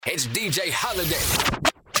It's DJ Holiday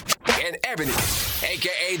and Ebony,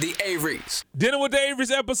 a.k.a. the Averys. Dinner with the Averys,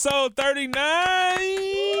 episode 39.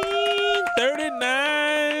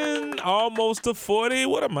 39. Almost to 40.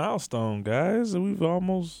 What a milestone, guys. We've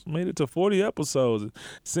almost made it to 40 episodes. It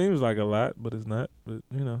seems like a lot, but it's not. But,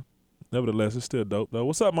 nevertheless, it's still dope, though.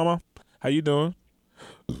 What's up, mama? How you doing?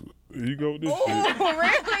 You go with this shit.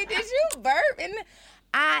 Really? Did you burp?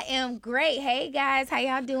 I am great. Hey, guys. How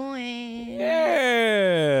y'all doing?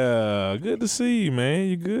 Yeah. Good to see you, man.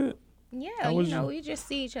 You good? Yeah, we just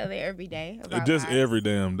see each other every day. Just every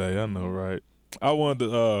damn day. I know, right? I wanted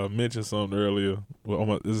to mention something earlier.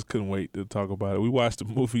 Well, I just couldn't wait to talk about it. We watched a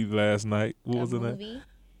movie last night. What was it?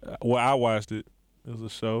 Well, I watched it. It was a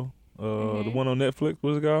show. The one on Netflix.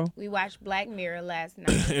 What's it called? We watched Black Mirror last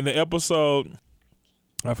night. In the episode,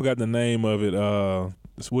 I forgot the name of it.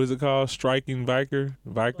 What is it called? Striking Viper?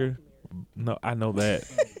 No, I know that.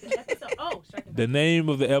 The name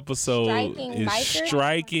of the episode is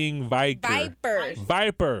Striking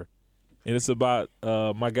Viper. And it's about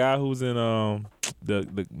my guy who's in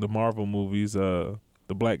the Marvel movies, the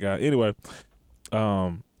black guy. Anyway,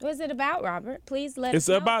 what's it about, Robert? Please let us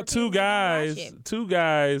know. It's about two guys.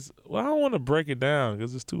 Well, I don't want to break it down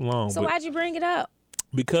because it's too long. So why'd you bring it up?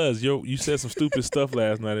 Because you said some stupid stuff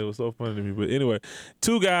last night. It was so funny to me. But anyway,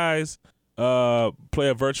 two guys play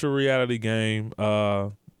a virtual reality game,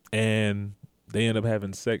 and they end up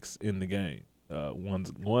having sex in the game. One's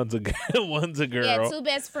a girl. Yeah, two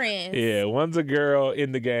best friends. Yeah, one's a girl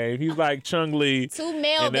in the game. He's like Chung Lee. Two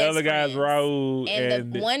male and the other guy's Raul.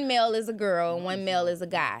 And the one male is a girl and one male is a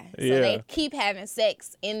guy. So they keep having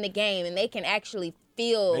sex in the game, and they can actually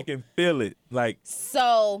feel. They can feel it, like.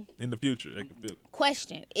 So. In the future, they can feel it.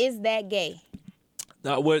 Question: is that gay?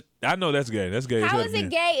 What I know, that's gay. That's gay. How is it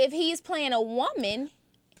gay if he's playing a woman?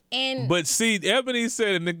 But see, Ebony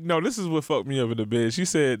said, no, this is what fucked me up in the bed. She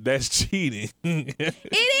said that's cheating.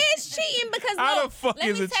 It is cheating because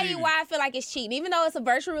let me tell you why I feel like it's cheating. Even though it's a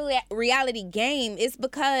virtual reality game, it's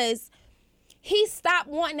because he stopped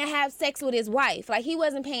wanting to have sex with his wife. Like, he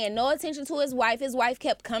wasn't paying no attention to his wife. His wife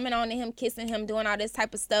kept coming on to him, kissing him, doing all this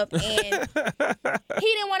type of stuff. And he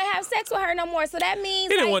didn't want to have sex with her no more. So that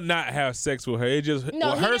means he didn't want not have sex with her. It just he didn't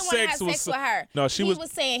want to have sex with her. No, he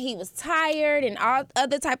was saying he was tired and all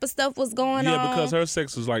other type of stuff was going on. Yeah, because her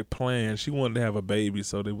sex was like planned. She wanted to have a baby,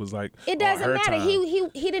 so it was like it doesn't matter. Time. He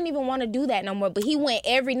didn't even want to do that no more. But he went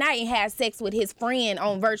every night and had sex with his friend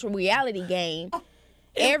on virtual reality game.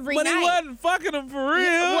 Every night. But he wasn't fucking him for real.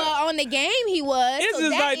 Well, on the game he was. It's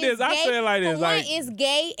just like this. I say it like this. One is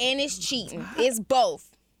gay and it's cheating. It's both.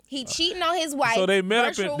 He cheating on his wife. So they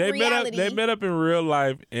met up in real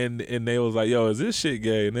life, and they was like, "Yo, is this shit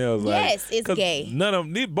gay?" And they was like, "Yes, it's gay."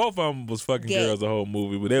 Both of them was fucking girls the whole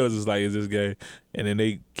movie, but they was just like, "Is this gay?" And then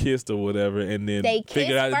they kissed or whatever, and then they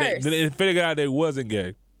figured out they wasn't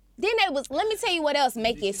gay. Then let me tell you what else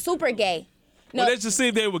make it super gay. No, let's just see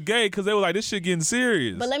if they were gay because they were like, this shit getting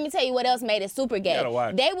serious. But let me tell you what else made it super gay.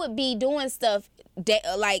 They would be doing stuff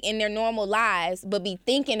like in their normal lives, but be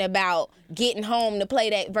thinking about getting home to play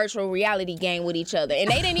that virtual reality game with each other. And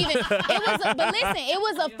they didn't even. It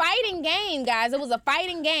was a fighting game, guys. It was a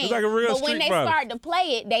fighting game. It's like a real But when they started to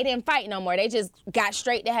play it, they didn't fight no more. They just got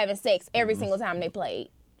straight to having sex every single time they played.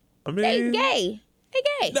 I mean, they gay. They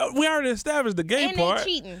gay. No, we already established the gay part. And they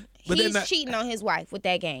cheating. He's cheating on his wife with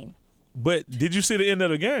that game. But did you see the end of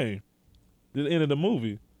the game? The end of the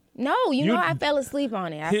movie? No, I fell asleep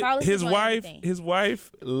on it. His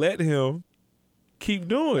wife let him keep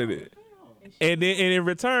doing it. And then in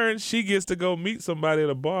return, she gets to go meet somebody at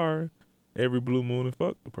a bar every blue moon and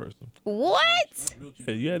fuck the person. What?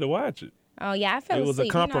 Yeah, you had to watch it. Oh, yeah, I fell asleep. It was a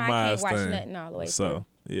compromise I can't watch thing. Nothing all the way so,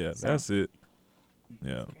 that's it.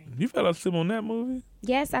 Yeah. You fell asleep on that movie?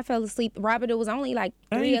 Yes, I fell asleep. Robert, it was only like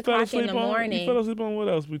 3 o'clock in the morning. You fell asleep on what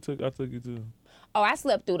else I took you to? Oh, I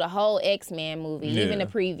slept through the whole X-Men movie, even the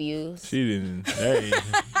previews. She didn't. Hey.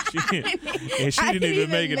 she didn't even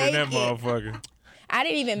make it in that motherfucker. I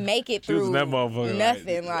didn't even make it through that motherfucker,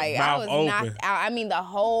 nothing. Like I was knocked out. I mean, the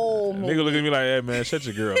whole movie. Nigga look at me like, hey, man, shut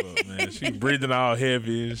your girl up, man. She breathing all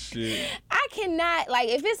heavy and shit. I cannot, like,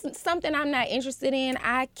 if it's something I'm not interested in,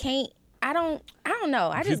 I can't. I don't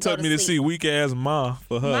know. I just She took me to see Weak Ass Ma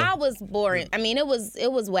for her. Ma was boring. I mean, it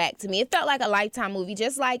was whack to me. It felt like a Lifetime movie,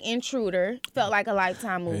 just like Intruder felt like a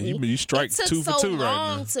Lifetime movie. You strike 2 for 2 right now. It took so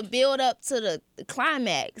long to build up to the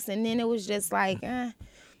climax, and then it was just like,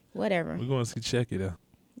 whatever. We're going to see Chucky, though.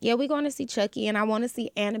 Yeah, we're going to see Chucky, and I want to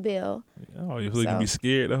see Annabelle. Oh, you feel like you be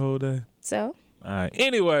scared the whole day? So? All right.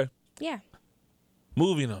 Anyway. Yeah.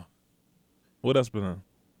 Moving on. What else been on?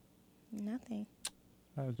 Nothing.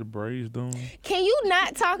 How's your braids doing? Can you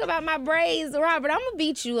not talk about my braids, Robert? I'm gonna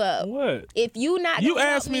beat you up. What? If you not you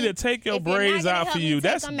asked me to take your braids out for you.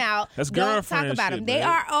 That's them out. That's don't girlfriend talk about shit, them. They man.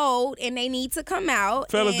 are old and they need to come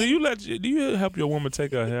out. Fellas, do you help your woman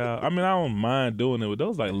take her hair out? I mean, I don't mind doing it with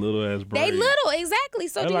those like little ass braids. They little, exactly.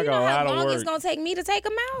 So do like you know how a lot of long work. it's gonna take me to take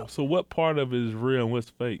them out? So what part of it is real and what's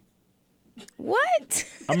fake? What?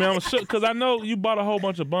 I mean, I'm sure because I know you bought a whole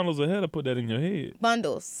bunch of bundles of hair to put that in your head.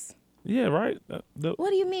 Bundles. Yeah, right. What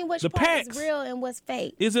do you mean? Which part packs. is real and what's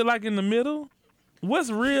fake? Is it like in the middle? What's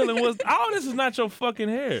real and what's all this is not your fucking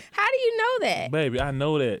hair. How do you know that? Baby, I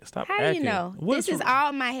know that. Stop How do acting. you know? This is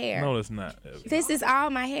all my hair. No, it's not. This is all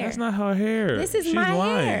my hair. That's not her hair. This is She's my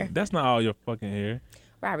lying. hair. That's not all your fucking hair.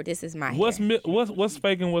 Robert, this is my hair. What's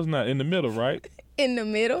fake and what's not? In the middle, right? In the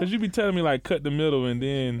middle? Because you be telling me like cut the middle and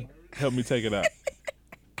then help me take it out.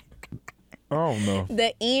 I don't know.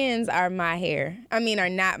 The ends are my hair. I mean, are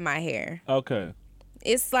not my hair. Okay.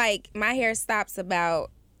 It's like my hair stops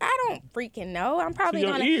about. I don't freaking know. I'm probably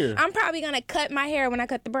gonna cut my hair when I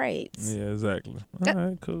cut the braids. Yeah, exactly. All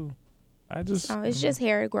right, cool. It's just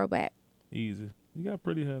hair grow back. Easy. You got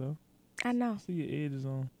pretty hair though. I know. See your edges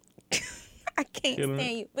on. I can't stand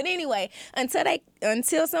you. But anyway,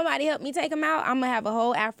 until somebody help me take them out, I'm gonna have a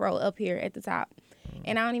whole afro up here at the top.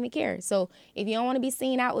 And I don't even care. So if you don't want to be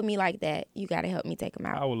seen out with me like that, you got to help me take them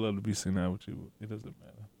out. I would love to be seen out with you. It doesn't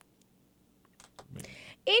matter.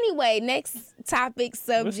 Anyway, next topic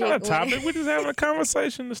subject. It's not a topic. We're just having a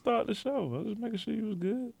conversation to start the show. I was just making sure you was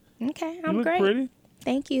good. Okay, I'm you look great. Pretty.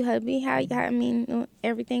 Thank you, hubby.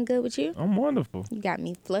 Everything good with you? I'm wonderful. You got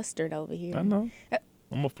me flustered over here. I know.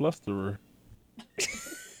 I'm a flusterer.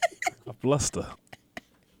 A fluster.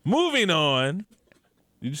 Moving on.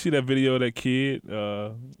 Did you see that video of that kid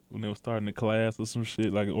when they were starting the class or some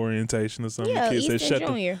shit, like orientation or something? Yeah, the kid Easton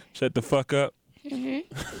said, shut the fuck up.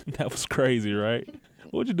 Mm-hmm. That was crazy, right?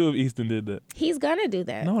 What'd you do if Easton did that? He's gonna do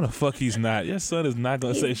that. No, the fuck he's not. Your son is not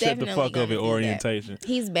gonna say shut the fuck up at orientation. That.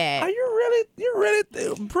 He's bad. Are you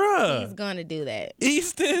really, bruh? He's gonna do that.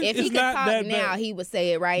 Easton if is he could not talk that now, bad. he would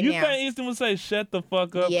say it right you now. You think Easton would say shut the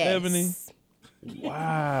fuck up, yes. Ebony?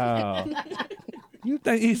 Wow. You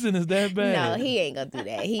think Easton is that bad? No, he ain't gonna do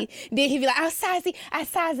that. He'd be like, I'm sorry. He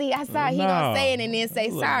gonna say it and then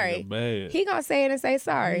say sorry. He gonna say it and say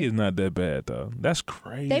sorry. He's not that bad though. That's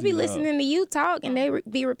crazy. They be listening to you talk and they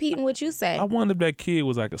be repeating what you say. I wonder if that kid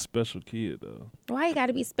was like a special kid though. Why he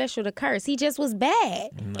gotta be special to curse? He just was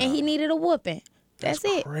bad and he needed a whooping. That's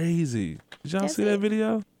it. Crazy. Did y'all see that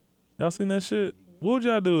video? Y'all seen that shit? What would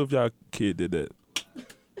y'all do if y'all kid did that?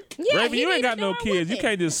 Yeah, Raven, you ain't got no kids. You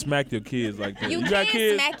can't just smack your kids like that. You got can't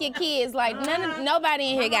kids? smack your kids like nobody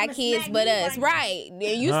in here got kids but us, right? And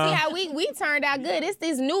you see how we turned out good. It's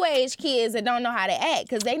these new age kids that don't know how to act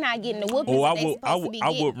because they not getting the whoopings I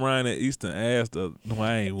whooped Ryan and Easton ass. No,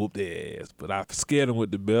 I ain't whooped their ass, but I scared them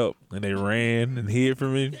with the belt and they ran and hid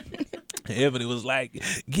from me. And Ebony was like,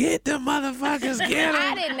 "Get the motherfuckers, get them."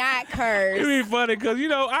 I did not curse. It'd be funny because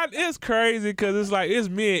it's crazy because it's like it's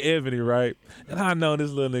me and Ebony, right? And I know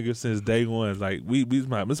this little nigga since day one. Like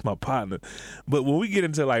this my partner. But when we get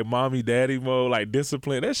into like mommy daddy mode, like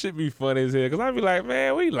discipline, that shit be funny as hell. Cause I be like,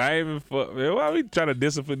 man, we lame and fuck, man. Why we trying to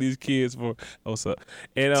discipline these kids for? What's up?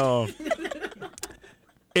 And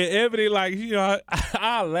And Ebony, like,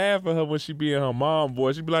 I laugh at her when she be in her mom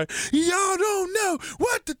voice. She be like, y'all don't know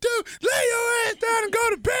what to do. Lay your ass down and go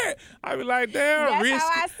to bed. I be like, damn, that's how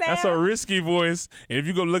I sound. That's a risky voice. And if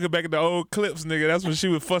you go looking back at the old clips, nigga, that's when she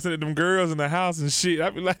was fussing at them girls in the house and shit.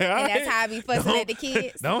 I be like, and that's how I be fussing at the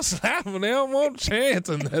kids. Don't slap them. They don't want chance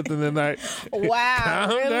or nothing tonight. Wow, Calm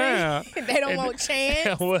really? down. They don't want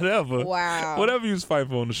chance? Whatever. Wow. Whatever you was fighting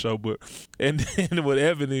for on the show. But and then with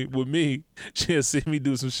Ebony, with me, she'll see me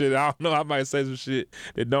do some shit. I don't know. I might say some shit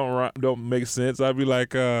that don't make sense. I'd be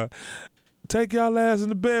like, take y'all ass in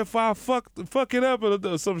the bed before I fuck it up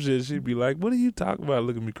or some shit. She'd be like, what are you talking about?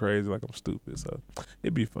 Look at me crazy like I'm stupid. So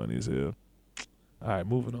it'd be funny as hell. All right,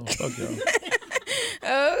 moving on. Fuck y'all.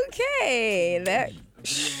 Okay. That.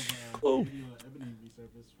 Cool.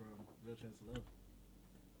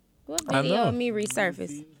 What video of me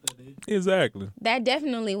resurfaced? Exactly. That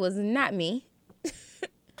definitely was not me.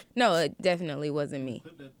 No, it definitely wasn't me.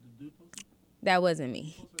 That wasn't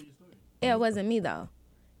me. It wasn't me, though.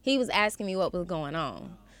 He was asking me what was going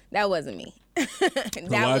on. That wasn't me.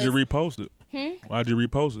 Why'd you repost it? Why'd you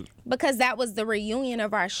repost it? Because that was the reunion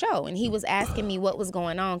of our show, and he was asking me what was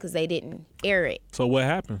going on because they didn't air it. So what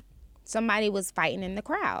happened? Somebody was fighting in the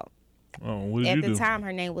crowd. Oh, what did you do? At the time,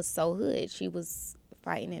 her name was So Hood. She was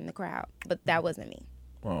fighting in the crowd, but that wasn't me.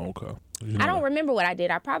 Oh, okay. I don't remember what I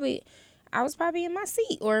did. I I was probably in my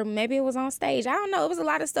seat, or maybe it was on stage. I don't know. It was a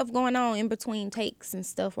lot of stuff going on in between takes and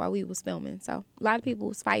stuff while we was filming. So a lot of people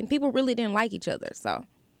was fighting. People really didn't like each other. So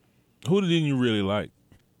who didn't you really like?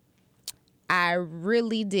 I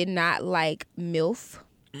really did not like MILF.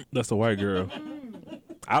 That's a white girl.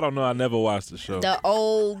 I don't know. I never watched the show. The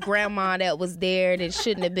old grandma that was there that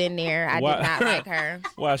shouldn't have been there. I did not like her.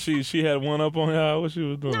 Why? She had one up on y'all? What she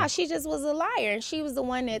was doing? No, she just was a liar. And she was the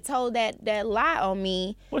one that told that lie on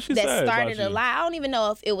me. What she that said started about a you? lie. I don't even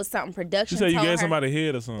know if it was something production. She said you told gave her. somebody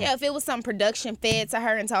head or something. Yeah, if it was something production fed to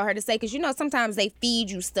her and told her to say, because sometimes they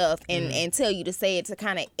feed you stuff and tell you to say it to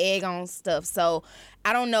kind of egg on stuff. So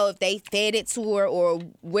I don't know if they fed it to her or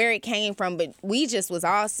where it came from, but we just was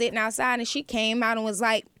all sitting outside and she came out and was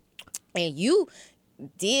like, and you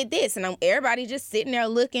did this, and everybody just sitting there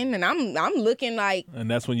looking, and I'm looking like.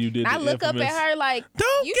 And that's when you did. I look up at her like,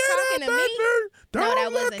 don't you get talking up to me? Don't No,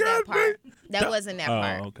 that look wasn't that at part. me. That wasn't that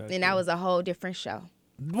part. Okay, and that was a whole different show.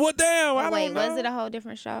 What damn? I Wait, don't know. was it a whole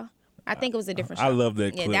different show? I think it was a different show. I love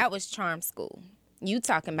that clip. Yeah, that was Charm School. You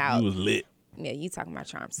talking about? You was lit. Yeah, you talking about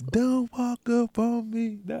Charm School. Don't walk up on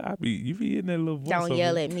me. You be in that little voice. Don't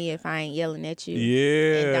yell at me if I ain't yelling at you.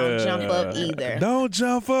 Yeah. And don't jump up either. Don't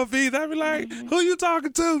jump up either. I be like, who you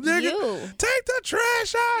talking to, nigga? You. Take the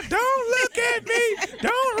trash out. Don't look at me.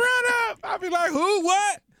 Don't run up. I be like, who?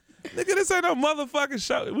 What? Nigga, this ain't no motherfucking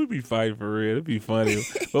show. We be fighting for real. It'd be funny.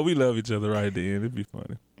 But we love each other right at the end. It'd be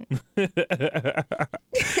funny. Let's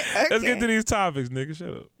get to these topics, nigga. Shut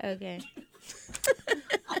up. Okay.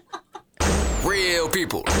 Real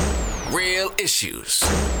people, real issues,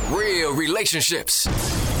 real relationships.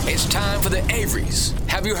 It's time for the Averys.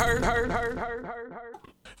 Have you heard?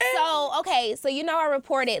 So I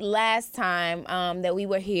reported last time that we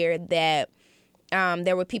were here that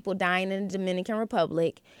there were people dying in the Dominican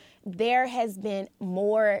Republic. There has been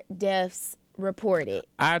more deaths reported.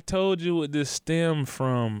 I told you what this stemmed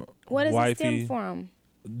from. What does wifey. it stem from?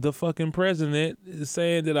 The fucking president is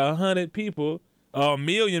saying that 100 people, a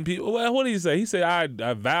million people. Well, what did he say? He said,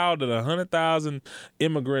 I vowed that 100,000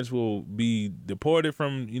 immigrants will be deported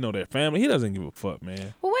from, their family. He doesn't give a fuck,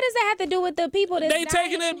 man. Well, what does that have to do with the people that's They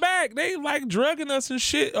taking it back. They like drugging us and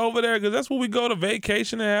shit over there because that's where we go to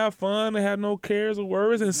vacation and have fun and have no cares or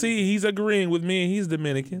worries. And see, he's agreeing with me and he's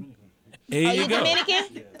Dominican. There you go.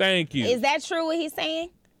 Dominican? Thank you. Is that true what he's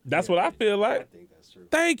saying? That's what I feel like. I think that's true.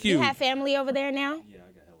 Thank you. You have family over there now? Yeah, I got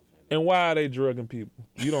hella family. And why are they drugging people?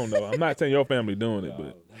 You don't know. I'm not saying your family doing it,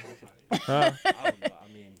 but. Huh? I don't know.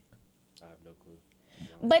 I mean, I have no clue.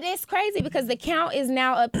 But it's crazy because the count is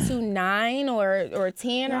now up to 9 or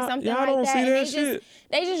 10 or something y'all like don't that. see And that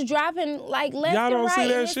they just dropping like left Y'all and don't right. see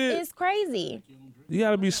that and shit? It's crazy. You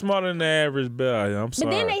gotta be smarter than the average bear. I'm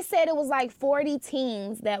sorry. But then they said it was like 40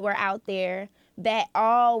 teens that were out there that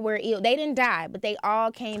all were ill. They didn't die, but they all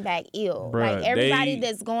came back ill. Bruh, like everybody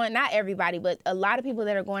that's going, not everybody, but a lot of people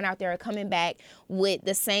that are going out there are coming back with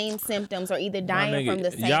the same symptoms or either dying from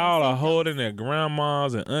the same y'all are symptoms. holding their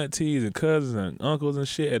grandmas and aunties and cousins and uncles and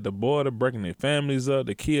shit at the border, breaking their families up.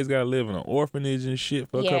 The kids gotta live in an orphanage and shit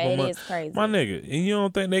for a couple months. It is crazy. My nigga, and you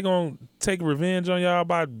don't think they gonna take revenge on y'all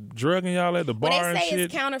by drugging y'all at the bar Well, and they say shit?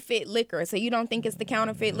 it's counterfeit liquor, so you don't think it's the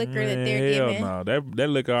counterfeit liquor that they're Hell giving? no, that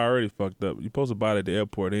liquor already fucked up. You supposed to buy it at the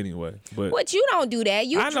airport anyway. But But you don't do that.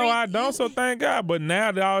 I know I don't, so thank God. But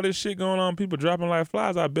now that all this shit going on, people dropping like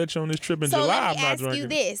flies, I bet you on this trip in So July let I'm me not ask drinking. you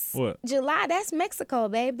this. What? July, that's Mexico,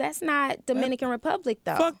 babe. That's not Dominican Republic,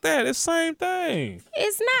 though. Fuck that. It's the same thing.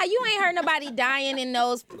 It's not. You ain't heard nobody dying in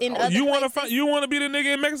those in other You places. you want to be the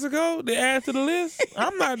nigga in Mexico to add to the list?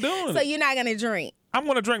 I'm not doing So it. you're not gonna drink. I'm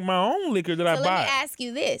gonna drink my own liquor that I So buy. let me ask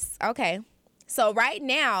you this. Okay. So right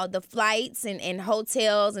now, the flights and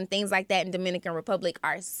hotels and things like that in Dominican Republic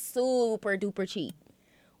are super duper cheap.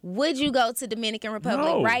 Would you go to Dominican Republic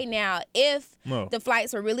No. right now if No. the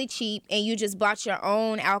flights were really cheap and you just bought your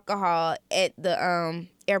own alcohol at the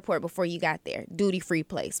airport before you got there, duty-free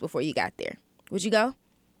place before you got there? Would you go?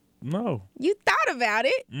 No. You thought about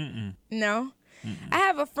it? No. I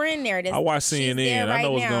have a friend there that's I watch she's CNN. there I know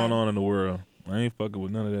right what's now. going on in the world. I ain't fucking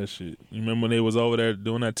with none of that shit. You remember when they was over there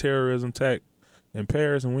doing that terrorism attack in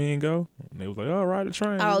Paris and we ain't go? And they was like, oh, ride the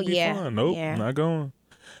train. Oh, It'll be yeah. fun. Nope, Yeah. not going.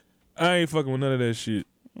 I ain't fucking with none of that shit.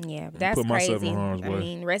 Yeah, but that's Put myself crazy. in harm's I way.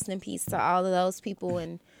 mean, rest in peace to all of those people,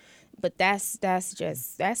 but that's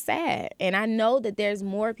sad. And I know that there's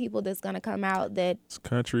more people that's gonna come out that This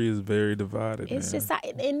country is very divided, it's man. just.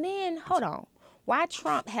 And then hold on, why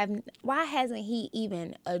hasn't he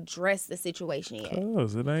even addressed the situation yet?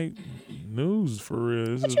 Cause it ain't news for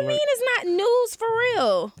real. What you mean it's not news for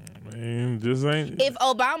real. Just ain't. If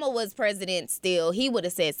Obama was president still, he would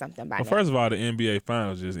have said something about it. Well, first of all, the NBA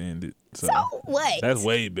Finals just ended. So what? That's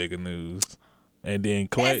way bigger news. And then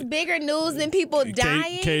Clay. That's bigger news than people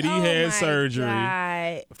dying. KD had surgery.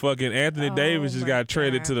 God. Fucking Anthony Davis just got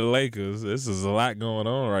traded to the Lakers. This is a lot going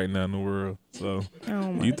on right now in the world. So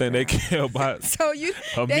you think they care about? So they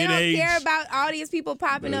don't care about all these people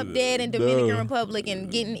popping up dead in Dominican Republic and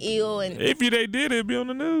getting ill and. If they did, it'd be on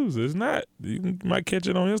the news. It's not. You might catch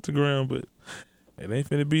it on Instagram, but it ain't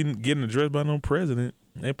finna be getting addressed by no president.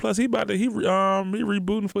 And plus, he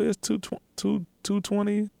rebooting for his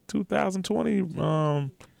 2020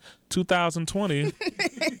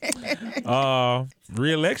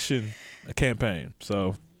 re-election campaign.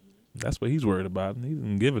 So that's what he's worried about. He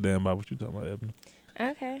didn't give a damn about what you talking about, Evan.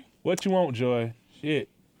 Okay. What you want, Joy? Shit.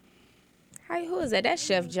 Hey, who is that? That's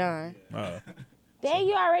Chef John. Dang,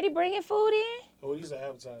 you already bringing food in? Oh, these are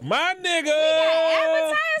advertising. My nigga. We got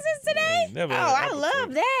advertisers today? I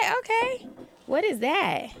love that. Okay. What is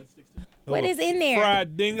that? What is in there?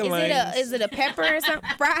 Fried dingaling. Is it a pepper or something?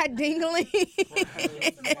 Fried dingaling.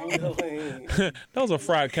 Those are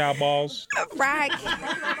fried cow balls. A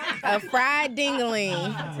fried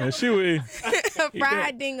dingaling. And she would eat a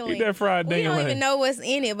fried dingaling. Eat that fried dingaling. We don't even know what's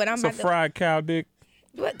in it, but I'm about to. Fried cow dick.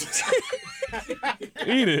 What?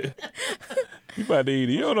 Eat it. You about to eat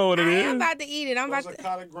it. You don't know what it is. I'm about to eat it. I'm about to.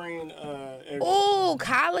 Collard green egg roll. Ooh,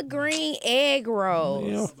 collard green egg rolls.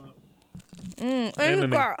 Yeah. And you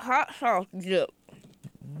got hot sauce dip.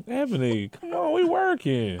 Ebony, come on, we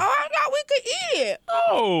working. Oh, I thought we could eat it.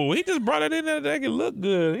 Oh, he just brought it in there to make it look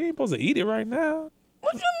good. He ain't supposed to eat it right now.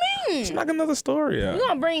 What you mean? It's like another story out. You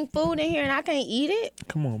gonna bring food in here and I can't eat it?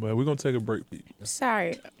 Come on, babe. We're gonna take a break, Pete.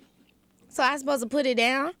 Sorry. So I supposed to put it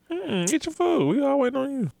down? Eat your food. We all waiting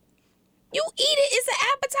on you. You eat it. It's an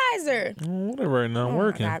appetizer. Whatever right now. I'm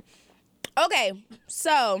working. Okay,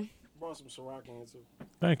 so. Brought some Ciroc in too.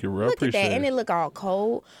 Thank you, bro. Look Appreciate at that. it. And it look all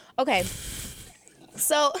cold. Okay.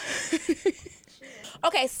 So.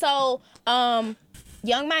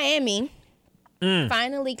 Young Miami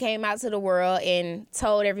finally came out to the world and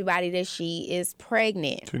told everybody that she is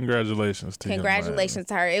pregnant. Congratulations to Congratulations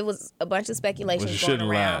to her. It was a bunch of speculations going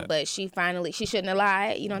around, but she shouldn't have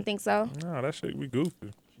lied. You don't think so? No, that shit be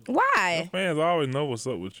goofy. Why? The fans always know what's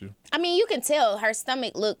up with you. I mean, you can tell her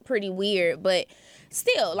stomach looked pretty weird, but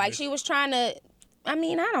still, like she was trying to. I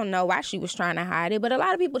mean, I don't know why she was trying to hide it, but a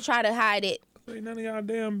lot of people try to hide it. Ain't none of y'all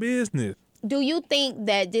damn business. Do you think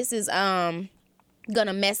that this is gonna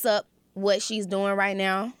mess up what she's doing right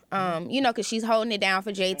now? Because she's holding it down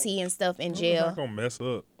for JT and stuff in jail. It's not gonna mess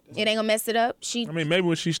up. It ain't gonna mess it up. Maybe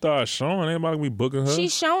when she starts showing, anybody gonna be booking her.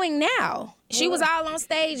 She's showing now. She was all on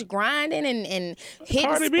stage grinding and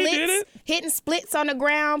hitting splits on the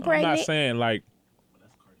ground pregnant. I'm not saying like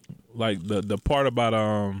the part about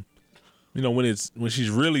when she's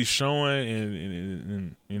really showing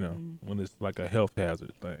and when it's like a health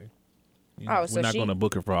hazard thing. We're not gonna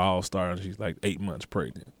book her for All-Star and she's like 8 months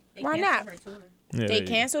pregnant. Why not? Yeah, they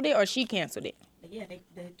canceled it or she canceled it? Yeah, they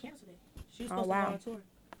canceled it. She was supposed to go on tour.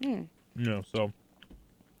 So.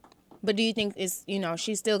 But do you think it's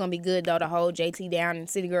she's still gonna be good though to hold JT down and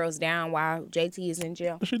City Girls down while JT is in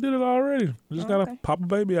jail? She did it already. Just gotta pop a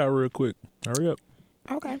baby out real quick. Hurry up.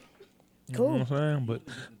 Okay. Cool. You know what I'm saying? But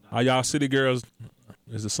are y'all City Girls?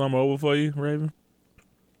 Is the summer over for you, Raven?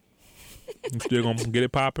 You still gonna get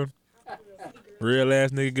it popping? Real ass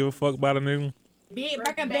nigga give a fuck about a nigga? Big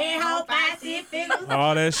Birkin band, whole 5, 6 figures.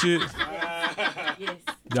 All that shit. Yes.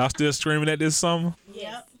 Y'all still streaming that this summer?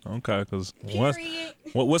 Yep. Okay, cause what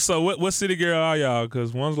city girl are y'all?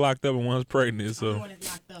 Cause one's locked up and one's pregnant. So. One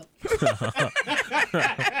is locked up.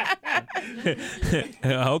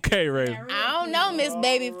 Okay, Raven. I don't know, Miss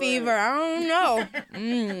Baby Fever. I don't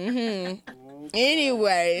know.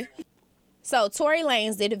 Anyway, so Tory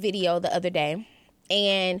Lanez did a video the other day,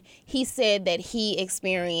 and he said that he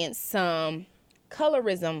experienced some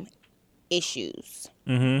colorism issues.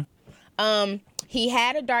 He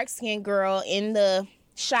had a dark-skinned girl in the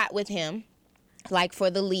shot with him, like for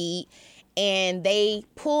the lead, and they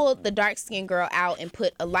pulled the dark-skinned girl out and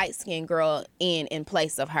put a light-skinned girl in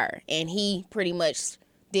place of her, and he pretty much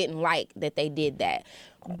didn't like that they did that.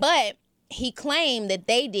 But he claimed that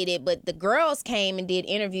they did it, but the girls came and did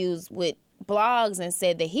interviews with blogs and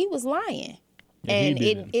said that he was lying. And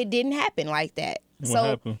it didn't happen like that. What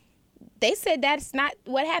happened? They said that's not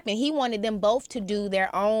what happened. He wanted them both to do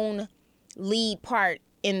their own lead part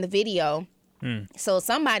in the video. So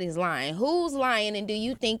somebody's lying. Who's lying? And do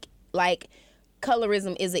you think like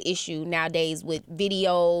colorism is an issue nowadays with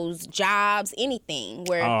videos, jobs, anything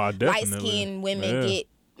where light-skinned women get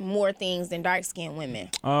more things than dark skinned women?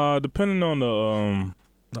 Depending on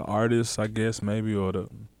the artist, I guess, maybe, or the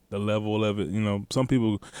level of it. You know, some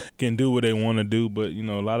people can do what they want to do, but you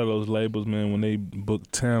know, a lot of those labels, man, when they book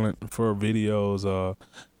talent for videos,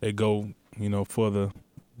 they go, you know, for the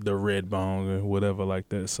red bone or whatever like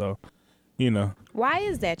that. So, you know. Why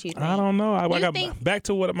is that, you think? I don't know. I got think... back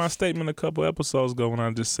to what my statement a couple episodes ago when I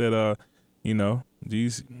just said, you know,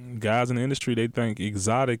 these guys in the industry, they think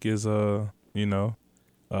exotic is, you know,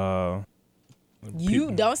 you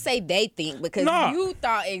don't say they think, because you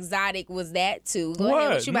thought exotic was that too. Go ahead,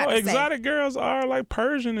 what you about to say? Exotic girls are like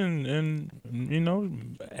Persian and you know,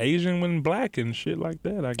 Asian when black and shit like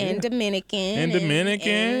that, I guess. And Dominican.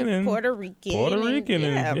 And Puerto Rican.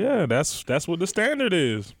 Yeah, that's what the standard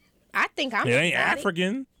is. I think I'm exotic. It ain't exotic.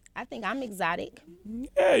 African. I think I'm exotic.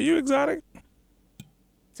 Yeah, you exotic.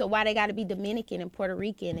 So why they got to be Dominican and Puerto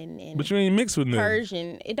Rican and but you ain't mixed with them.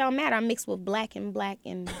 Persian? It don't matter. I'm mixed with black and black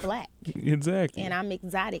and black. Exactly. And I'm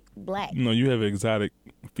exotic black. No, you have exotic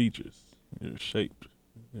features. You're shaped.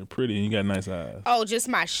 You're pretty and you got nice eyes. Oh, just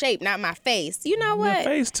my shape, not my face. You know what? Your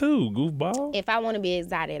face too, goofball. If I want to be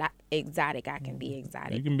exotic, I can be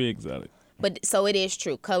exotic. You can be exotic. But so it is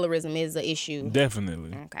true. Colorism is an issue.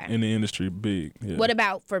 Definitely. Okay. In the industry, big. Yeah. What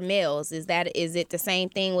about for males? Is it the same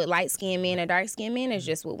thing with light skinned men and dark skinned men, or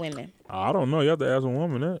just with women? I don't know. You have to ask a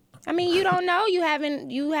woman that. I mean, you don't know. You haven't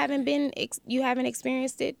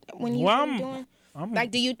experienced it when you've been doing. Like,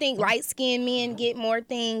 do you think light skinned men get more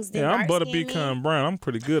things than dark skinned men? I'm Butterbean Con Brown. I'm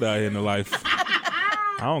pretty good out here in the life.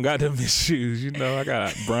 I don't got them issues, you know. I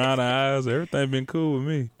got brown eyes. Everything been cool with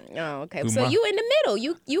me. Oh, okay. So you in the middle.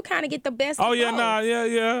 You kind of get the best. Oh, yeah, both.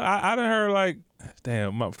 yeah. I done heard, like,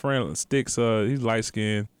 damn, my friend Sticks, he's light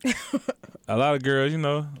skinned. A lot of girls, you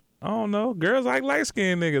know, I don't know. Girls like light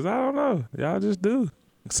skinned niggas. I don't know. Y'all just do.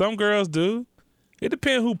 Some girls do. It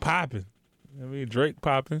depends who popping. I mean, Drake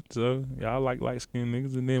popping, so y'all like light skinned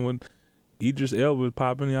niggas. And then when Idris Elba's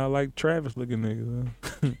popping, y'all like Travis looking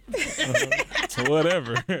niggas. So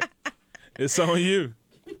whatever. It's on you.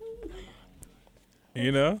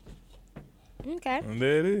 You know? Okay. And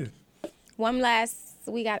there it is. One last.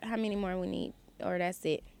 We got how many more we need? Or that's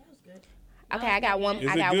it? That was good. Okay, I got one. Is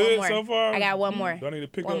I got it good one more. so far? I got one more. Do I need to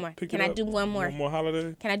pick one up? more. Pick Can it I up? do one more? One more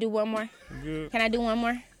holiday? Can I do one more? Good. Can I do one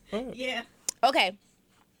more? Yeah. Okay.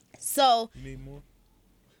 So You need more?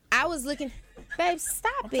 I was looking. Babe,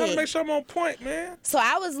 stop I'm trying to it. make sure I'm on point, man. So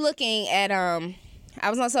I was looking at I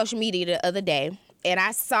was on social media the other day, and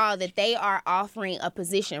I saw that they are offering a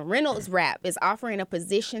position. Reynolds Wrap is offering a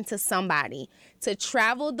position to somebody to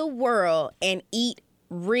travel the world and eat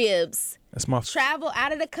ribs. That's my Travel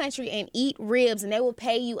out of the country and eat ribs, and they will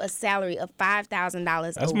pay you a salary of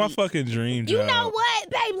 $5,000 That's a my week. fucking dream job. You know what,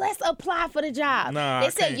 babe? Let's apply for the job. Nah, they I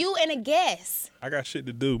said can't. you and a guest. I got shit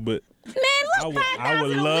to do, but Man, I look, would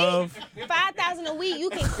 $5,000 a love. week. $5,000 a week. You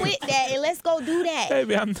can quit that and let's go do that.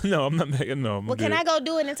 Baby, I'm not making no. Well, can I go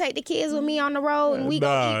do it and take the kids with me on the road and we go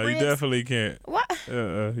Nah, eat you ribs? definitely can't. What?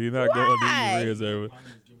 You're not going Why? to eat ribs everywhere.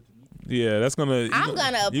 Yeah, that's gonna. I'm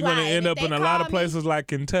gonna apply, You're gonna and end if up they in a lot call of places like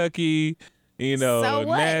Kentucky. You know, So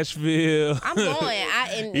what? Nashville. I'm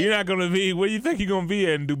going. You're not gonna be. Where you think you're gonna be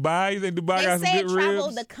at? In Dubai? You think Dubai They got some said good travel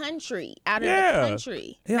ribs? the country, out of Yeah. the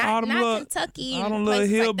country. Yeah, all them not little, Kentucky all and them little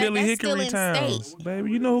places like hillbilly that. That's still hickory in towns, state.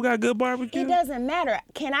 baby. You know who got good barbecue? It doesn't matter.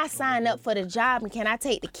 Can I sign up for the job and can I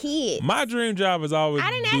take the kids? My dream job is always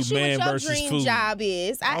I didn't do ask you man what your versus dream food. job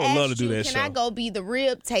is. I would asked love to do you, that can show. I go be the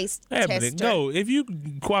rib tester? Go. If you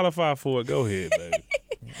qualify for it, go ahead, baby.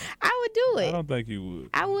 I would do I it. don't think you would.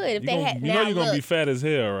 I would if You they gon- had. You Now know you're gonna be look, fat as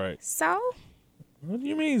hell, right? So What do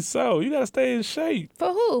you mean so? You gotta stay in shape.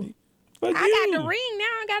 for who? For I you. got the ring now.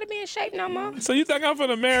 I gotta be in shape no more. So you think I'm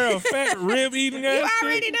finna marry a fat rib eating You ass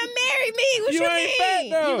already chick? done married me. What You you ain't fat,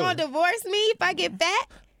 mean? though. You gonna divorce me if I get fat?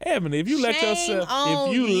 Ebony, if you let Shame yourself, on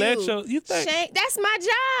if you let your, you think Shame. That's my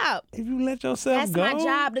job. if you let yourself That's go, my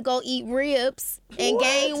job to go eat ribs and What?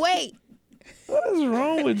 gain weight. what is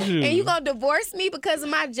wrong with you? And you gonna divorce me because of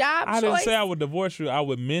my job I choice? didn't say I would divorce you. I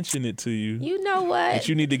would mention it to you. You know what? That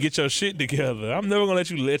you need to get your shit together. I'm never gonna let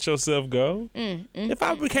you let yourself go. If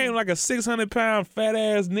I became like a 600-pound fat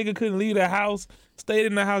ass nigga, couldn't leave the house, stayed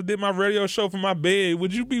in the house, did my radio show from my bed,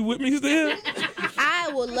 would you be with me still?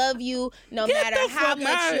 I will love you no Get matter the how fuck much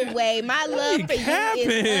out. you weigh. My love You for you capping.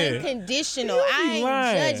 is unconditional. You I be ain't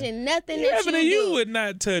lying. judging nothing that Ebony, you you do. would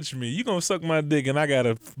not touch me. You gonna suck my dick and I got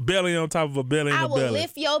a belly on top of a belly I and a will belly.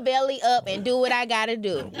 lift your belly up and do what I gotta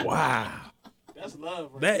do. Wow. That's love,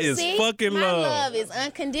 right? That is See? fucking My love. love is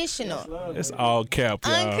unconditional. It's all cap,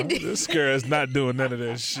 y'all. Unconditional. This girl is not doing none of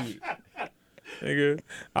that shit. Nigga,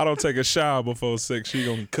 I don't take a shower before sex. She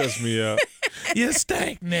gonna cuss me out. You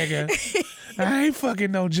stink, nigga. I ain't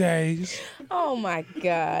fucking no J's. Oh my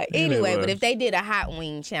God. Anyway, but if they did a hot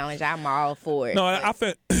wing challenge, I'm all for it. No, I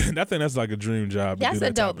think that's like a dream job. To That's do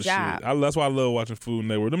that a dope type of job. Shit. That's why I love watching Food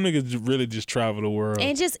Network. Them niggas really just travel the world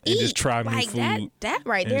and just eat. and just try new like food. That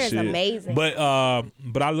right there is shit. amazing. But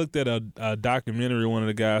I looked at a documentary. One of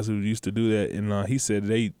the guys who used to do that, and he said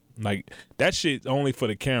they. Like that shit only for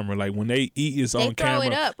the camera. Like when they eat, it's on camera. They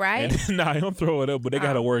throw it up, right? Nah, they don't throw it up, but they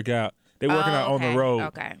gotta work out. They working out on the road.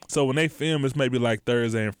 Okay. So when they film, it's maybe like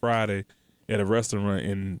Thursday and Friday at a restaurant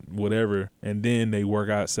and whatever, and then they work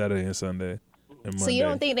out Saturday and Sunday and Monday. So you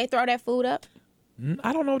don't think they throw that food up?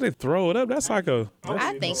 I don't know if they throw it up. That's like I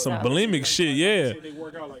think some so. bulimic shit, yeah. They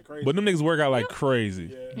work out like crazy. But them niggas work out like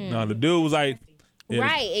crazy. No, the dude was like. Yeah.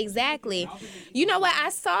 Right, exactly. You know what?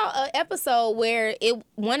 I saw an episode where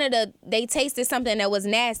they tasted something that was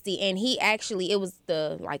nasty, and it was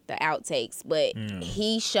the outtakes, but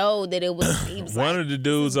he showed that it was. He was One like, of the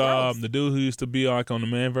dudes, gross. the dude who used to be like on the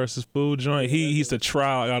Man vs. Food joint, he used to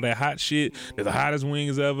try all that hot shit. They're the hottest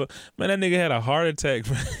wings ever. Man, that nigga had a heart attack.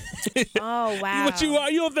 Man. Oh wow! But you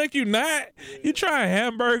don't think you not? You trying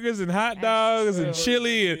hamburgers and hot dogs and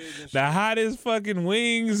chili and the hottest fucking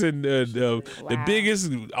wings and the biggest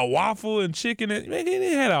a waffle and chicken. Man,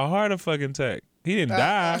 he had a heart attack. He didn't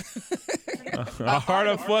die. A heart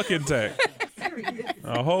attack.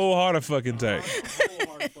 A whole heart attack.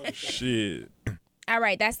 Shit. All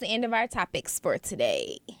right, that's the end of our topics for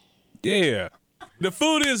today. Yeah. The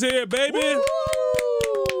food is here, baby.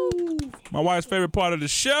 Woo! My wife's favorite part of the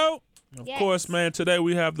show. Of Yes. course, man, today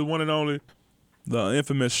we have the one and only, the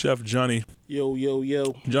infamous Chef Johnny. Yo, yo,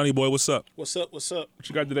 yo. Johnny boy, what's up? What's up? What's up? What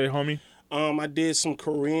you got today, homie? I did some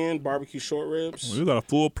Korean barbecue short ribs. You got a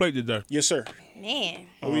full plate today. Yes, sir. Man.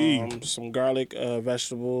 What we eating? Some garlic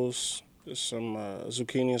vegetables, there's some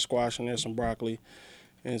zucchini and squash in there, some broccoli,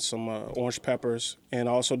 and some orange peppers, and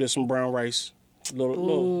I also did some brown rice. A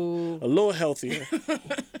little healthier.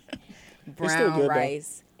 Brown good,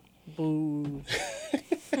 rice. Boo.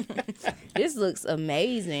 This looks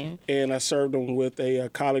amazing. And I served them with a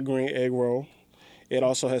collard green egg roll. It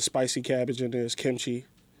also has spicy cabbage in there. It's kimchi.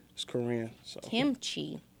 It's Korean. So.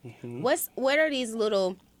 Kimchi. What are these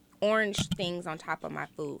little orange things on top of my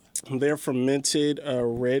food? They're fermented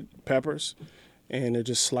red peppers, and they're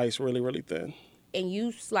just sliced really, really thin. And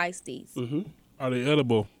you slice these. Are they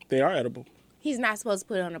edible? They are edible. He's not supposed to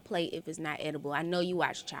put it on a plate if it's not edible. I know you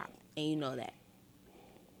watch Chop, and you know that.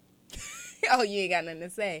 Oh, you ain't got nothing to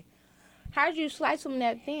say. How'd you slice them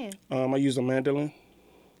that thin? I use a mandolin.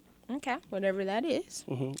 Okay, whatever that is.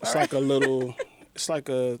 It's like a little, it's like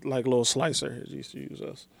a little slicer. It used to use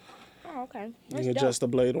us. Oh, okay. You That's can dope. adjust the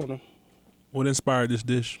blade on them. What inspired this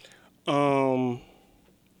dish? I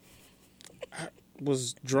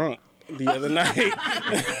was drunk the other night.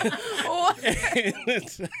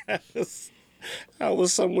 I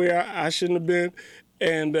was somewhere I shouldn't have been,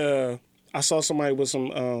 and I saw somebody with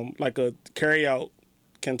some like a carry-out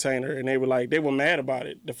container, and they were mad about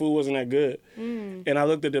it. The food wasn't that good, and I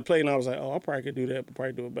looked at the plate and I was like, oh, I probably could do that, but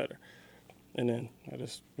probably do it better. And then I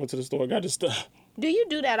just went to the store, got the stuff. Do you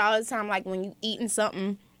do that all the time? Like when you eating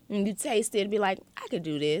something and you taste it, be like, I could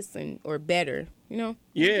do this or better, you know?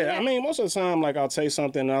 Yeah, I mean, most of the time, like I'll taste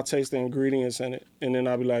something and I'll taste the ingredients in it, and then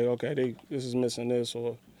I'll be like, okay, this is missing this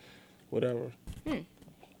or whatever.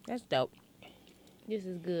 That's dope. This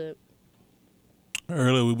is good.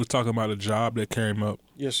 Earlier we was talking about a job that came up.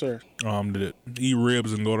 Yes, sir. That eat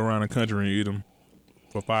ribs and go around the country and eat them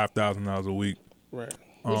for $5,000 a week. Right.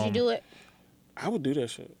 Would you do it? I would do that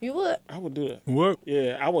shit. You would? I would do that. What?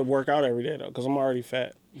 Yeah, I would work out every day though, because I'm already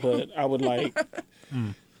fat. But I would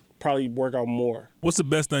probably work out more. What's the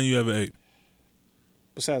best thing you ever ate?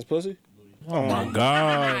 Besides pussy? Oh my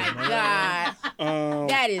God. Oh my God.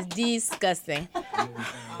 That is disgusting.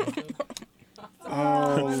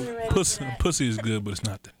 Pussy is good, but it's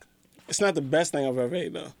not that good. It's not the best thing I've ever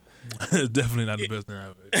ate though. It's definitely not the best thing I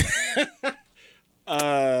ever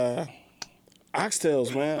ate.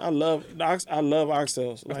 Oxtails, man. I love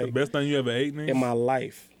oxtails. That's the best thing you ever ate, man? In my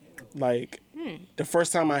life. Like the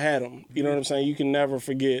first time I had them, you know what I'm saying? You can never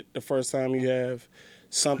forget the first time you have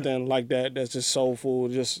something like that that's just soul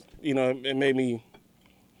food. Just, you know, it made me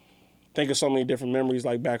think of so many different memories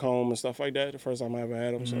like back home and stuff like that the first time I ever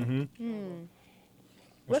had them. So.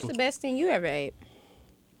 What's the best thing you ever ate?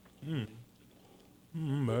 Babe.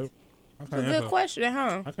 It's a good question,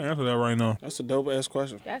 huh? I can't answer that right now. That's a dope ass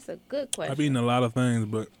question. That's a good question. I've eaten a lot of things,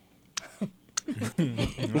 but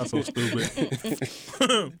not so stupid.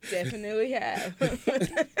 Definitely have.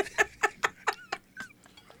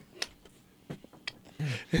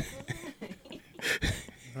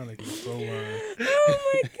 Oh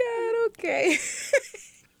my God, okay.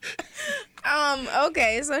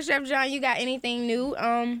 Okay, so Chef John, you got anything new?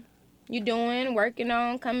 You doing, working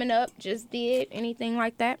on, coming up? Just did anything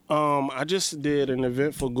like that? I just did an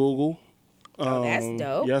event for Google. That's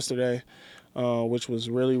dope. Yesterday, which was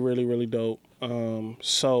really, really, really dope.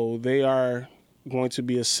 So they are going to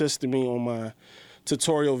be assisting me on my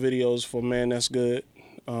tutorial videos for Man That's Good.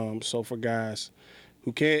 So for guys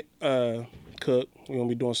who can't cook, we're gonna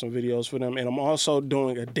be doing some videos for them, and I'm also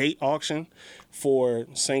doing a date auction for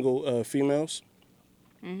single females.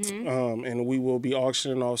 And we will be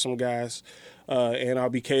auctioning off some guys, and I'll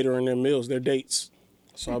be catering their meals, their dates.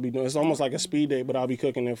 So I'll be doing, it's almost like a speed date, but I'll be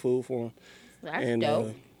cooking their food for them. That's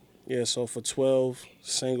dope. Yeah, so for 12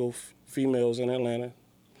 single females in Atlanta,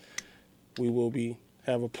 we will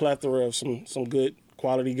have a plethora of some good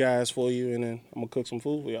quality guys for you, and then I'm gonna cook some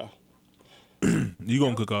food for y'all. You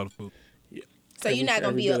gonna cook all the food? Yeah. So you're not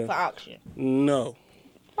gonna be up for auction? No.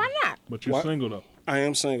 Why not? But you're single though. I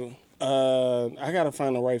am single. I gotta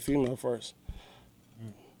find the right female first.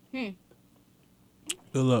 Good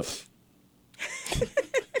luck.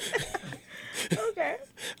 Okay.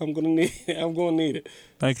 I'm gonna need it.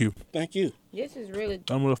 Thank you. Thank you. This is really.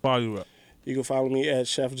 I'm gonna follow you up. You can follow me at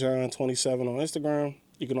ChefJohn27 on Instagram.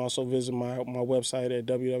 You can also visit my website at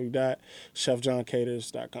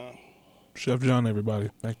www.chefjohncaters.com. Chef John, everybody.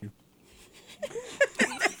 Thank you.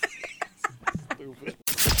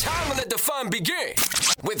 Time to let the fun begin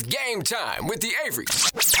with Game Time with the Averys.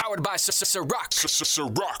 Powered by Ciroc.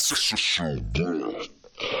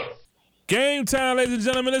 Game time, ladies and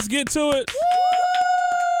gentlemen. Let's get to it.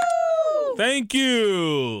 Woo! Thank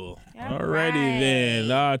you. Alrighty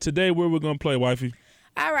then. Today, where we're gonna play, wifey?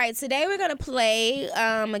 All right, today we're going to play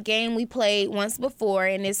a game we played once before,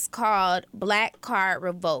 and it's called Black Card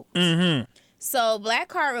Revoked. Mm-hmm. So Black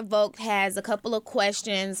Card Revoked has a couple of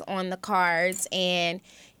questions on the cards, and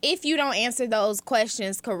if you don't answer those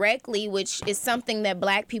questions correctly, which is something that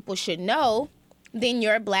black people should know, then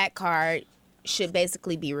your black card should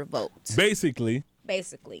basically be revoked. Basically.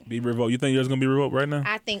 Be revoked. You think yours going to be revoked right now?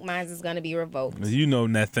 I think mine is going to be revoked. You know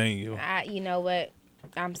nothing. You know what?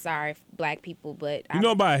 I'm sorry, black people, but you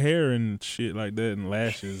know about hair and shit like that and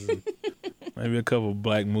lashes. And maybe a couple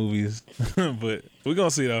black movies. But we're going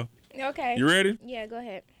to see, though. Okay. You ready? Yeah, go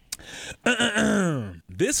ahead.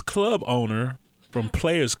 This club owner from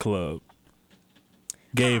Players Club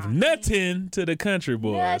gave nothing to the country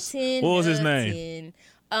boys. What was his name?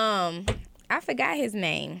 I forgot his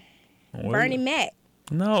name. What? Bernie Mac.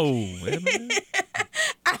 No.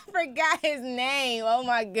 I forgot his name. Oh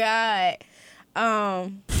my God.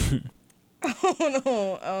 Hold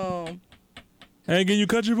on. I ain't getting you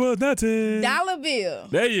country boys nothing. Dollar Bill.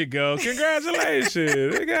 There you go.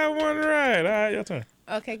 Congratulations. They got one right. All right, your turn.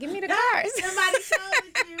 Okay, give me the cards.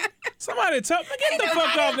 Somebody tell me. Get the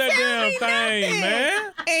fuck off that damn thing,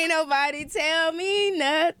 man. Ain't nobody tell me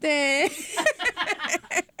nothing.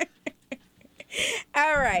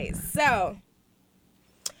 All right, so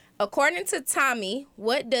according to Tommy,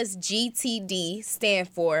 what does GTD stand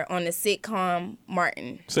for on the sitcom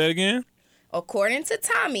Martin? Say it again. According to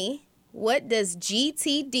Tommy, what does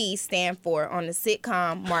GTD stand for on the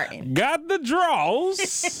sitcom Martin? Got the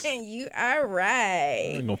draws. You are I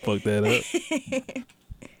right. ain't gonna fuck that up.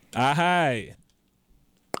 Aye.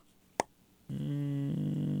 Go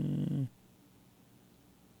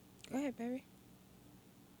ahead, baby.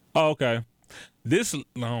 Oh, okay. This, I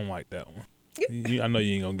don't like that one. I know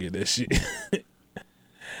you ain't gonna get that shit.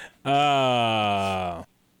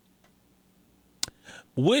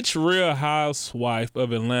 Which Real Housewife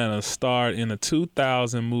of Atlanta starred in a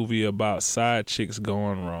 2000 movie about side chicks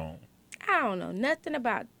going wrong? I don't know nothing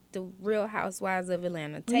about the Real Housewives of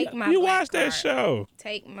Atlanta. Take my You black watched that card. show.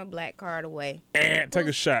 Take my black card away. Take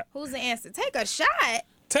a shot. Who's the answer? Take a shot?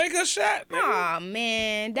 Take a shot, nigga. Aw,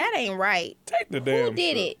 man. That ain't right. Take the damn Who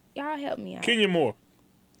did shot. it? Y'all help me out. Kenya Moore.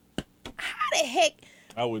 How the heck?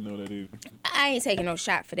 I wouldn't know that either. I ain't taking no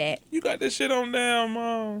shot for that. You got this shit on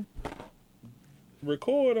damn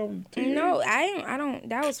record on TV. No, I don't.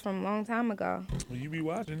 That was from a long time ago. Well, you be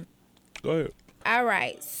watching it. Go ahead. All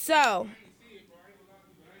right, so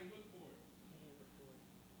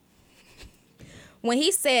when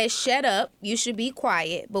he says shut up, you should be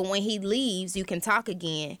quiet, but when he leaves, you can talk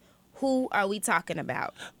again. Who are we talking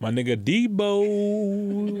about? My nigga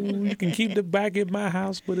Debo. You can keep the back at my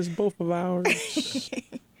house, but it's both of ours.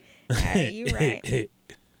 You right.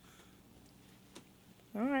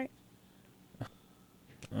 All right.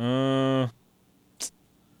 I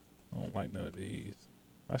don't like none of these.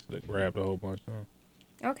 I should have grabbed a whole bunch of them.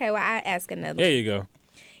 Okay, well, I ask another. There you go.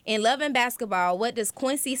 In Love and Basketball, what does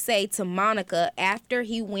Quincy say to Monica after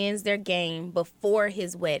he wins their game before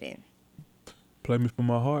his wedding? Play me for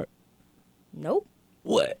my heart. Nope.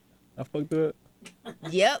 What? I fucked up.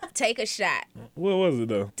 Yep. Take a shot. What was it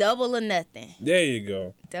though? Double or nothing. There you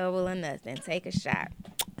go. Double or nothing. Take a shot.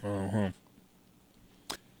 All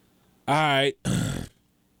right.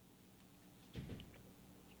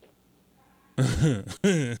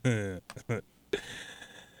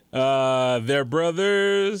 They're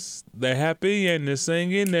brothers. They're happy and they're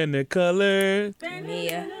singing and they're colored.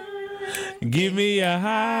 Mia. Give me a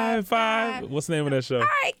high five. What's the name of that show? All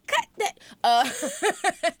right, cut that.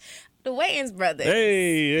 The Wayans brothers.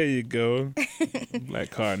 Hey, there you go. Black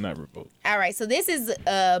card not revoked. All right, so this is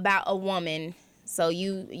about a woman. So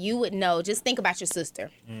you would know. Just think about your sister.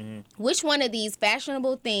 Which one of these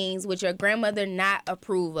fashionable things would your grandmother not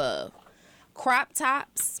approve of? Crop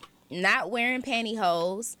tops, not wearing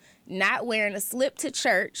pantyhose, not wearing a slip to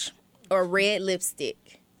church, or red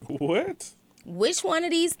lipstick? What? Which one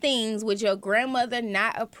of these things would your grandmother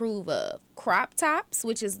not approve of? Crop tops,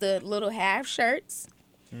 which is the little half shirts,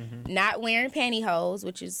 not wearing pantyhose,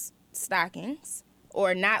 which is stockings,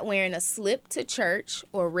 or not wearing a slip to church,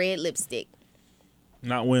 or red lipstick?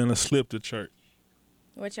 Not wearing a slip to church.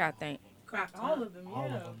 What y'all think? All of them,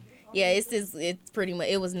 yeah. Yeah, it's pretty much,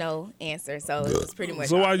 it was no answer, so it was pretty much.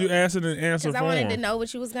 So why you asking an answer Because for I wanted to him? know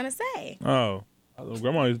what you was gonna say. Oh.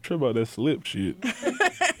 Grandma used to trip about that slip shit.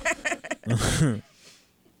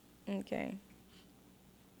 Okay.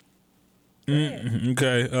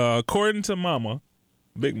 Okay. According to Mama,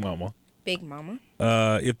 Big Mama,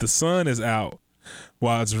 if the sun is out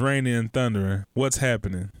while it's raining and thundering, what's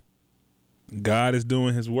happening? God is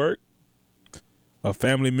doing his work. A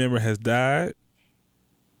family member has died.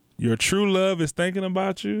 Your true love is thinking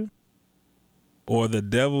about you. Or the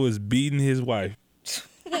devil is beating his wife.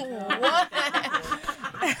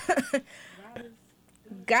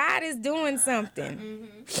 God is doing something.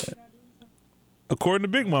 According to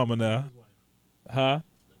Big Mama now. Huh?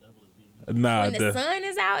 Nah. When the sun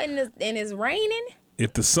is out and it's raining,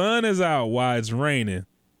 If the sun is out while it's raining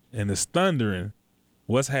and it's thundering,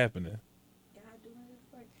 what's happening?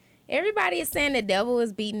 everybody is saying the devil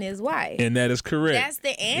is beating his wife. And that is correct. That's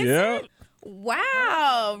the answer? Yep.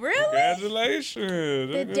 Wow, really?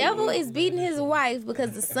 Congratulations. The devil is beating his wife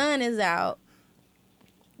because the sun is out.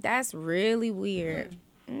 That's really weird.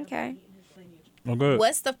 Okay. Oh, good.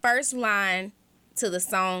 What's the first line to the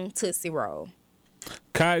song Tootsie Roll?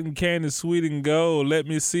 Cotton candy, sweet and gold. Let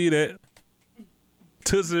me see that.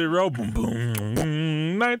 Tootsie Roll. Boom, boom.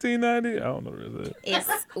 1990. I don't know what it is.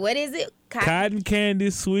 What is it? Cotton candy,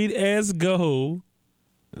 sweet as gold.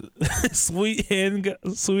 sweet and gold.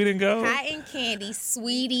 Cotton candy,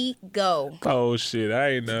 sweetie, go. Oh shit,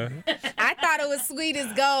 I ain't know. I thought it was sweet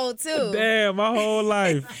as gold too. Damn, my whole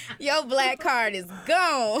life. Your black card is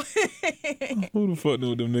gone. Who the fuck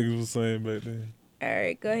knew what them niggas was saying back then? All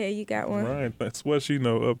right, go ahead. You got one. Right, that's what she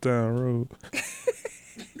know. Uptown Road.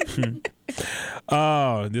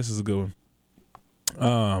 Oh, this is a good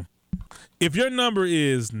one. If your number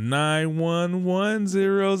is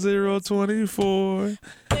 9110024,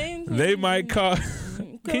 they might call.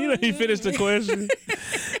 Can you let me finish the question?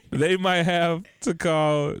 They might have to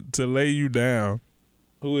call to lay you down.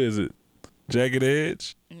 Who is it? Jagged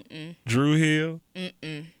Edge? Drew Hill?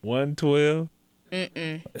 112?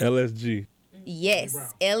 LSG? Yes,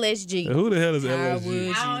 LSG. Who the hell is How LSG?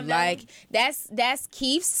 would you like? That's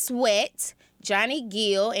Keith Sweat, Johnny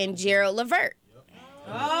Gill, and Gerald Levert.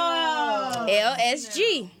 Oh.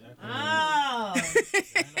 LSG. Oh. I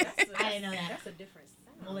didn't know that. That's a different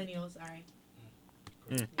sound. Millennials, all right.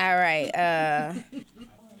 All right.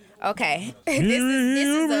 Okay. This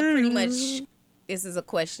is a pretty much. This is a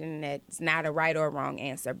question that's not a right or wrong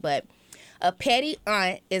answer, but a petty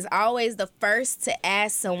aunt is always the first to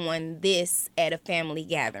ask someone this at a family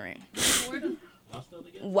gathering.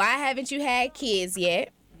 Why haven't you had kids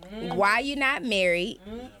yet? Why you not married?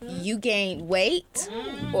 You gained weight?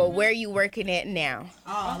 Or where you working at now?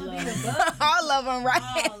 All of them. All of them,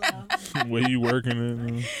 right? All of them. Where you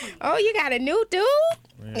working at? Oh, you got a new dude?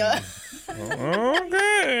 Okay.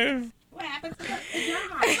 What happened to the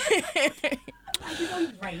job? You know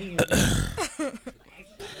he's right here.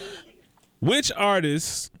 Which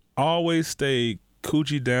artist always stayed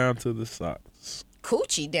coochie down to the socks?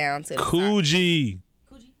 Coochie down to the Coochie.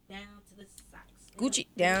 Coochie down to the socks. Coochie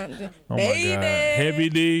down to Oh baby. my God. Heavy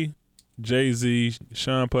D, Jay-Z,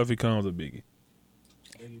 Sean Puffy Combs, or Biggie?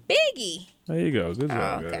 Biggie. There you go. Good Oh,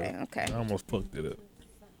 job, okay, guys. okay. I almost fucked it up.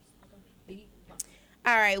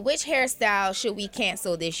 All right, which hairstyle should we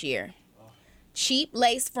cancel this year? Cheap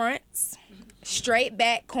lace fronts, straight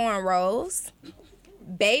back cornrows,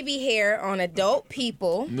 baby hair on adult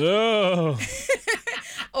people, No.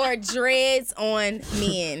 or dreads on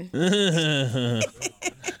men?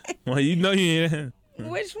 Well, you know you ain't.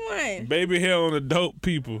 Which one? Baby hair on adult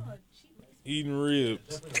people eating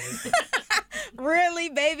ribs. Really?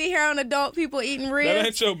 Baby hair on adult people eating ribs? That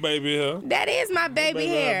ain't your baby hair. That is my baby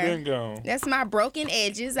hair. Been gone. That's my broken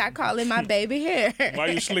edges. I call it my baby hair. Why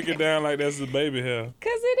you slick it down like that's the baby hair?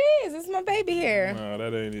 Because it is. It's my baby hair. No,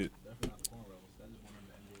 that ain't it.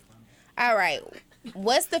 All right.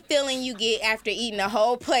 What's the feeling you get after eating a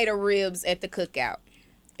whole plate of ribs at the cookout?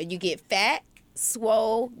 You get fat,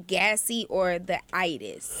 swole, gassy, or the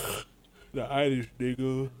itis? The itis,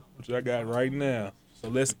 nigga, which I got right now. So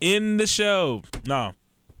let's end the show. No.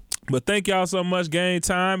 But thank y'all so much. Game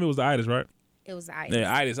time. It was the itis, right? It was itis.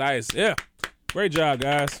 Yeah, itis. Yeah. Great job,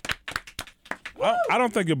 guys. I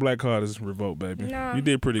don't think your black card is revoked, baby. No. You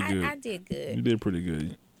did pretty good. I did good. You did pretty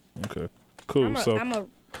good. Okay. Cool. I'm a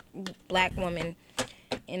black woman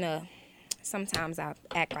sometimes I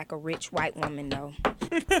act like a rich white woman, though.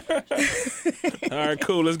 All right,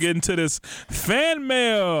 cool. Let's get into this fan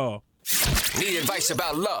mail. Need advice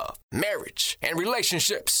about love, marriage, and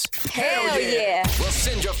relationships? Hell yeah. Well,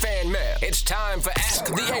 send your fan mail. It's time for Ask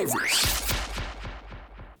the Averys.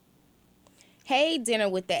 Hey, Dinner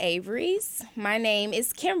with the Averys. My name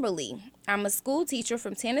is Kimberly. I'm a school teacher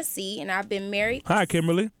from Tennessee, and I've been married. Hi,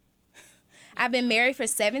 Kimberly. I've been married for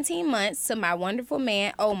 17 months to my wonderful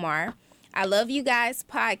man, Omar. I love you guys'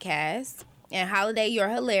 podcast. And Holiday, you're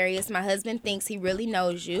hilarious. My husband thinks he really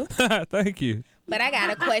knows you. Thank you. But I got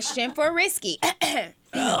a question for Risky.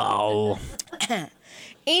 Oh.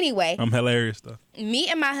 Anyway. I'm hilarious, though. Me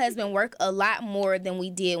and my husband work a lot more than we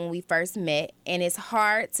did when we first met. And it's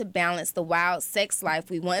hard to balance the wild sex life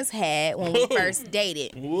we once had when we first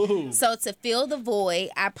dated. Whoa. So to fill the void,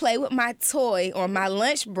 I play with my toy on my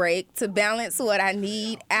lunch break to balance what I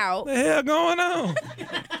need out. What the hell going on?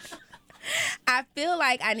 I feel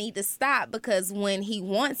like I need to stop because when he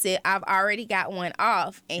wants it, I've already got one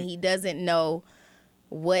off and he doesn't know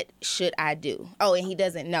what should I do. Oh, and he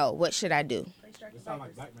doesn't know what should I do.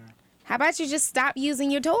 How about you just stop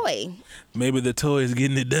using your toy? Maybe the toy is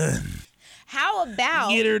getting it done. How about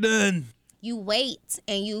Get her done. you wait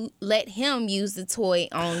and you let him use the toy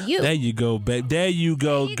on you? There you go, babe. There you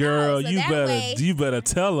go, you girl. go. So You better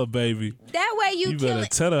tell her, baby. That way you better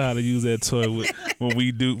tell her how to use that toy when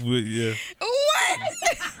we do. Yeah. What?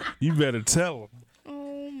 You better tell her.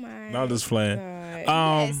 Oh my. No, I'm just playing.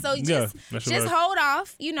 Yeah, so just hold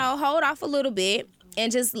off. Hold off a little bit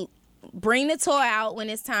and just bring the toy out when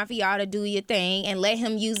it's time for y'all to do your thing and let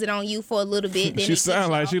him use it on you for a little bit. Then She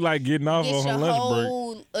sound like she like getting off on her lunch break.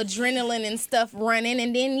 whole adrenaline and stuff running,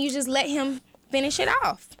 and then you just let him finish it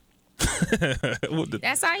off.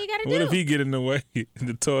 That's all you gotta do. What if he get in the way?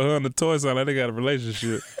 The toy sound like they got a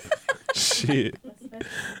relationship. Shit.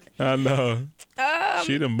 I know.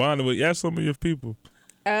 She done bonded with. Ask some of your people.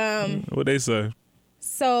 What they say?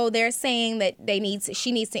 So they're saying that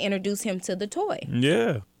she needs to introduce him to the toy.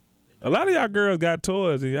 Yeah. A lot of y'all girls got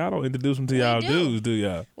toys and y'all don't introduce them to y'all dudes, do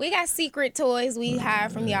y'all? We got secret toys we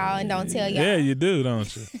hide from y'all and don't tell y'all. Yeah, you do,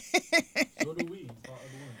 don't you? So do we.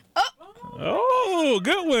 Oh,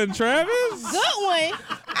 good one, Travis. Good one.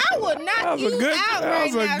 I would knock you out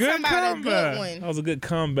right now. Somebody good one. That was a good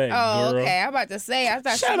comeback, Oh, girl. okay. I'm about to say. I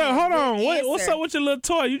thought. Shut up. Hold on. What's up with your little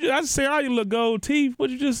toy? I just say all your little gold teeth.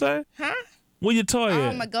 What'd you just say? Huh? Where your toy Oh,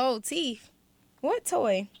 at? my gold teeth. What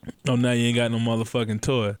toy? Oh, now you ain't got no motherfucking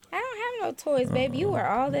toy. I don't have no toys, baby. You are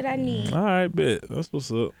all that I need. All right, bet. That's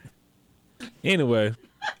what's up. Anyway,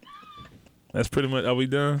 that's pretty much. Are we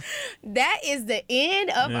done? That is the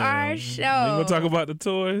end of our show. You gonna talk about the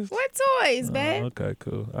toys? What toys, babe? Okay,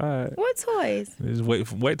 cool. All right. What toys? Just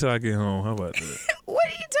wait till I get home. How about that? What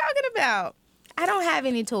are you talking about? I don't have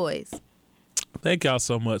any toys. Thank y'all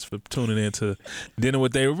so much for tuning in to Dinner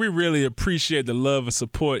with Avery. We really appreciate the love and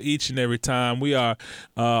support each and every time. We are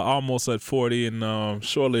almost at 40, and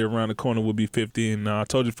shortly around the corner we'll be 50. And I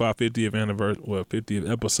told you for our 50th anniversary, 50th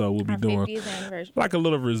episode, we'll be doing 50th anniversary. like a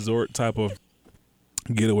little resort type of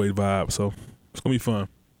getaway vibe. So it's gonna be fun.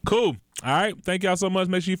 Cool. All right. Thank y'all so much.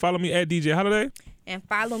 Make sure you follow me at DJ Holiday. And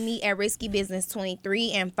follow me at Risky Business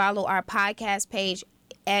 23, and follow our podcast page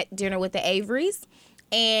at Dinner with the Averys.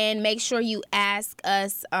 And make sure you ask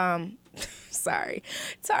us, sorry,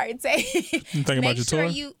 Tay. Thinking about your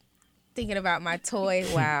toy? Thinking about my toy,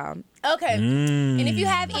 wow. Okay, and if you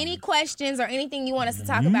have any questions or anything you want us to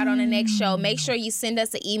talk about on the next show, make sure you send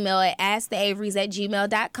us an email at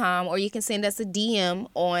asktheaverys@gmail.com, or you can send us a DM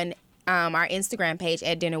on our Instagram page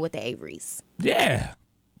at Dinner with the Averys. Yeah.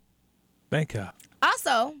 Thank y'all.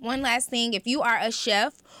 Also, one last thing, if you are a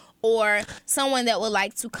chef or someone that would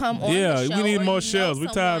like to come on the show. Yeah, we need or more you know shells. We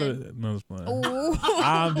tired of it. No, I'm just playing.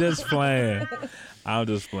 I'm just playing. I'm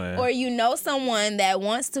just playing. Or you know someone that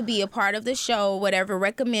wants to be a part of the show, whatever,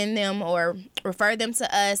 recommend them or refer them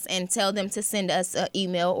to us and tell them to send us an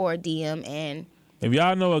email or a DM. And if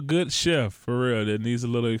y'all know a good chef, for real, that needs a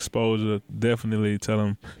little exposure, definitely tell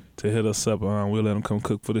them to hit us up. We'll let them come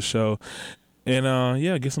cook for the show.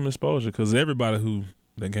 And, get some exposure because everybody who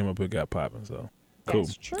then came up here got popping. So, cool.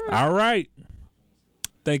 That's true. All right.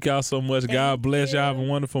 Thank y'all so much. God bless. Y'all have a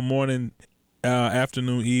wonderful morning,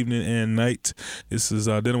 afternoon, evening, and night. This is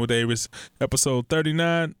Dinner with the Averys, episode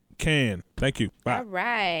 39. Thank you. Bye. All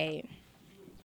right.